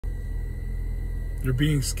You're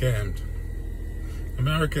being scammed.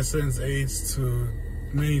 America sends aids to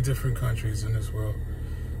many different countries in this world.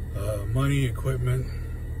 Money, equipment,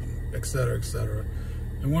 etc., etc.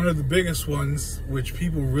 And one of the biggest ones, which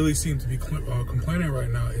people really seem to be complaining right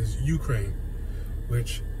now, is Ukraine.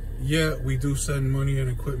 Which, yeah, we do send money and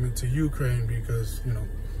equipment to Ukraine because, you know,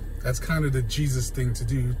 that's kind of the Jesus thing to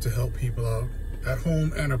do to help people out at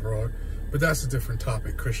home and abroad. But that's a different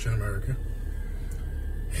topic, Christian America.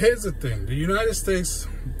 Here's the thing. The United States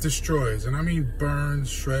destroys, and I mean burns,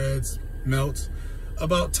 shreds, melts,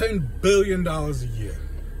 about $10 billion a year.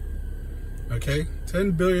 Okay?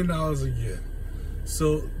 $10 billion a year.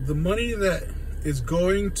 So the money that is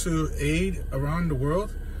going to aid around the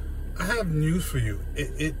world, I have news for you.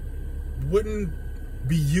 It wouldn't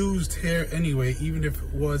be used here anyway, even if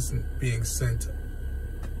it wasn't being sent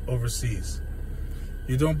overseas.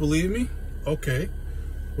 You don't believe me? Okay.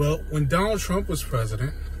 Well, when Donald Trump was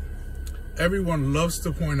president, everyone loves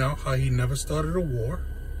to point out how he never started a war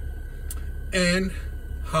and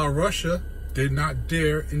how Russia did not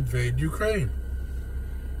dare invade Ukraine.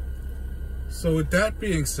 So with that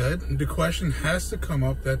being said, the question has to come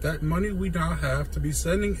up that money we now have to be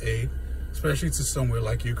sending aid, especially to somewhere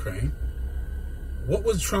like Ukraine, what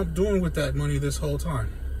was Trump doing with that money this whole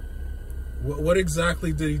time? What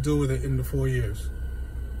exactly did he do with it in the 4 years?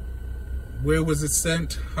 Where was it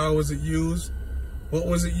sent? How was it used? What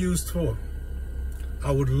was it used for?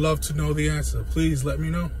 I would love to know the answer. Please let me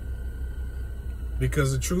know.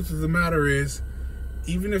 Because the truth of the matter is,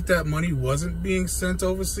 even if that money wasn't being sent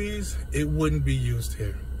overseas, it wouldn't be used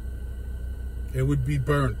here. It would be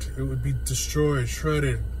burnt. It would be destroyed,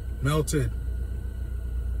 shredded, melted.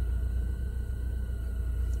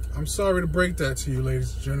 I'm sorry to break that to you,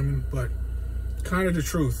 ladies and gentlemen, but kind of the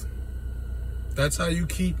truth. That's how you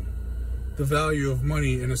keep the value of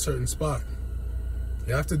money in a certain spot.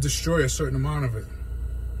 You have to destroy a certain amount of it.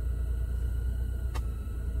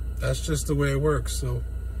 That's just the way it works. So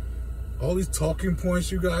all these talking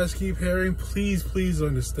points you guys keep hearing, please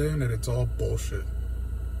understand that it's all bullshit.